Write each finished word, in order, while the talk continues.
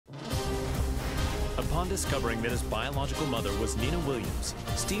Upon discovering that his biological mother was Nina Williams,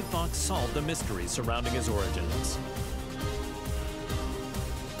 Steve Fox solved the mystery surrounding his origins.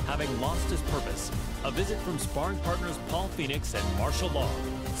 Having lost his purpose, a visit from sparring partners Paul Phoenix and martial law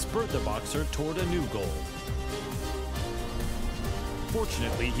spurred the boxer toward a new goal.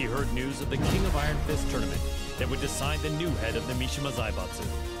 Fortunately, he heard news of the King of Iron Fist tournament that would decide the new head of the Mishima Zaibatsu.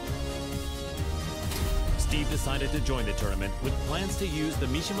 Steve decided to join the tournament with plans to use the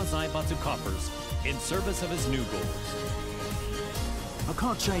Mishima Zaibatsu coffers in service of his new goals. I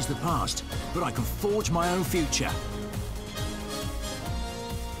can't change the past, but I can forge my own future.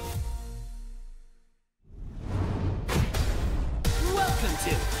 Welcome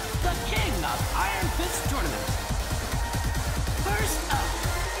to the King of Iron Fist tournament. First up.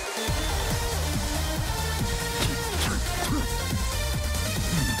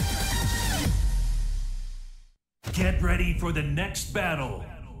 Get ready for the next battle.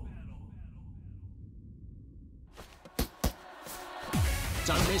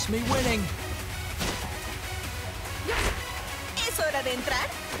 Don't miss me winning. Es hora de entrar.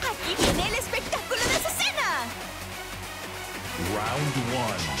 Aquí viene el espectáculo de Azucena. Round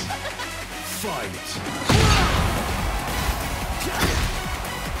 1. Fight.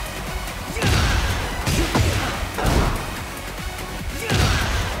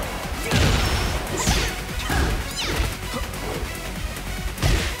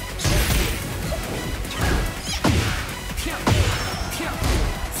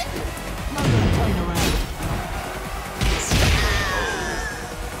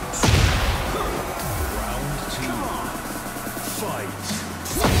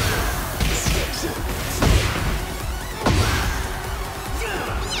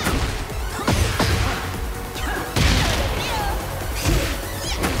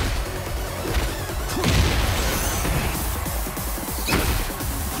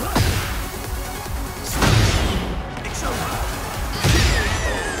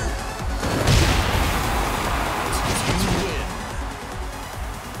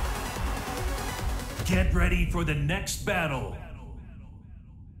 Get ready for the next battle.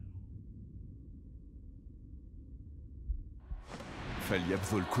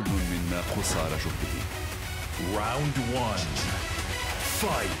 فليبذل كل منا قصارى جهده. Round 1.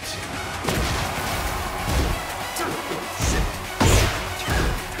 Fight.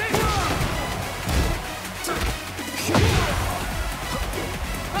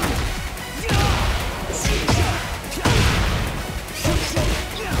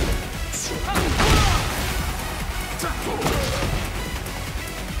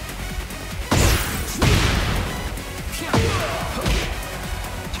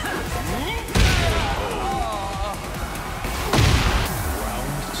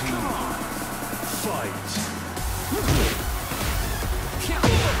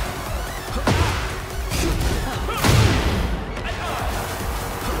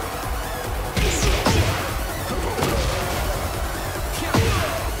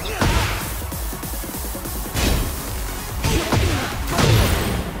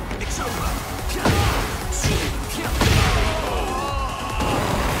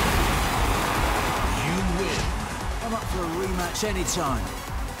 Anytime.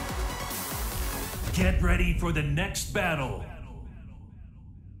 Get ready for the next battle.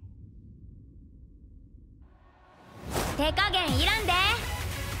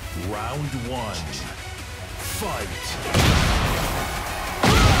 Round 1. Fight.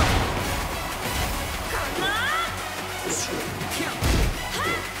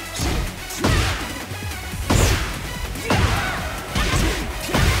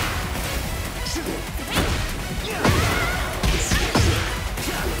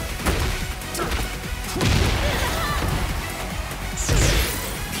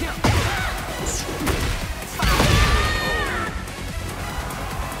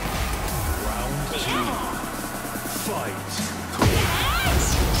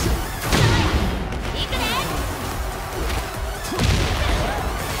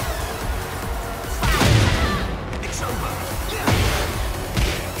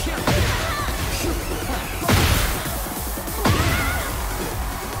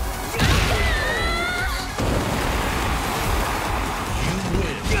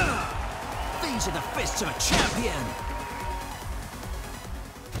 To a champion.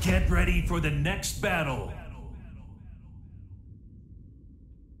 Get ready for the next battle.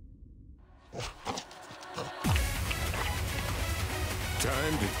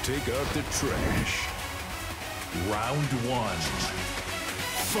 Time to take out the trash. Round 1.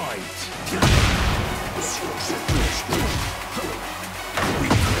 Fight.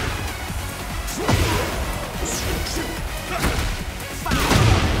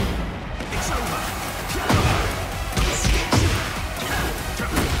 It's over.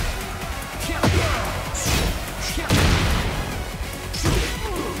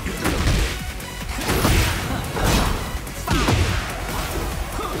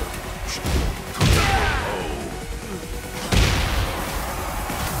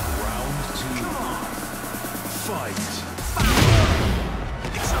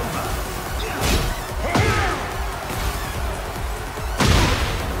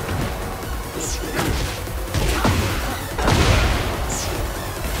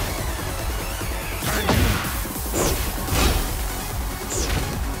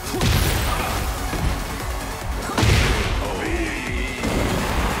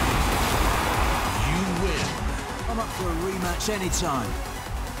 for a rematch anytime.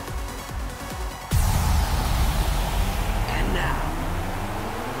 And now,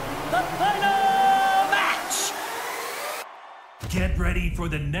 the final match! Get ready for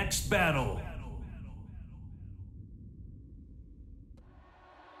the next battle.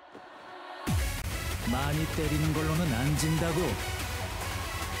 많이 때리는 걸로는 안 진다고.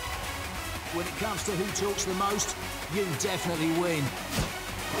 When it comes to who talks the most, you definitely win.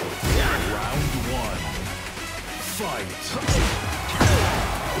 Round one. Fight.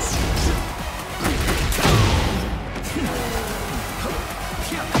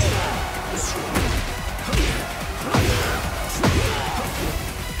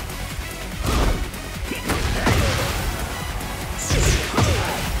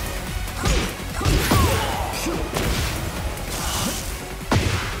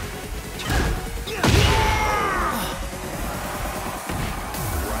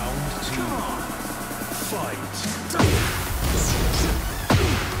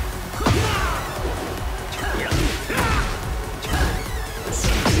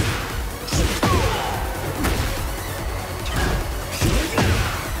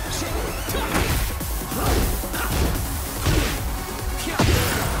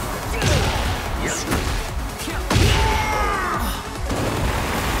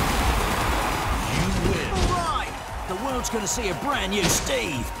 Gonna see a brand new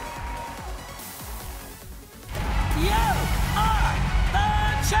Steve. You are the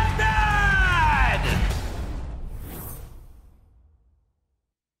champion!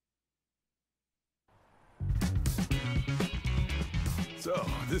 So,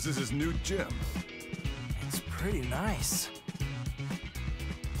 this is his new gym. It's pretty nice.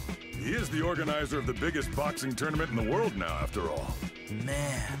 He is the organizer of the biggest boxing tournament in the world now, after all.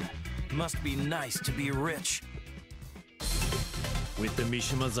 Man, must be nice to be rich. With the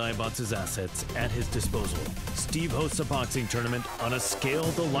Mishima Zaibatsu's assets at his disposal, Steve hosts a boxing tournament on a scale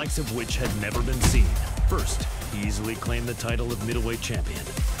the likes of which had never been seen. First, he easily claimed the title of middleweight champion,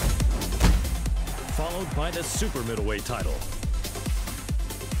 followed by the super middleweight title,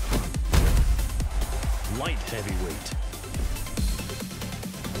 light heavyweight,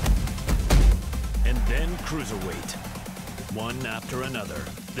 and then cruiserweight. One after another,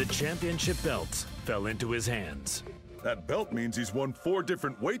 the championship belts fell into his hands. That belt means he's won 4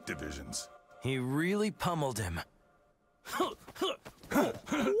 different weight divisions. He really pummeled him.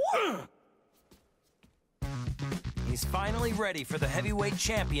 He's finally ready for the heavyweight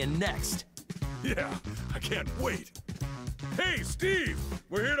champion next. Yeah, I can't wait. Hey, Steve!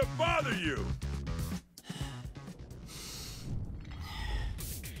 We're here to bother you!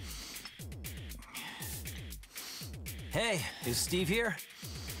 Hey, is Steve here?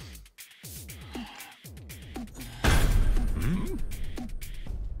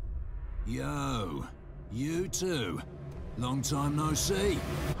 Yo, you too. Long time no see.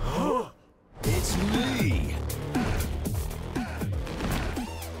 It's me.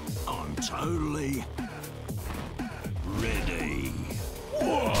 I'm totally ready.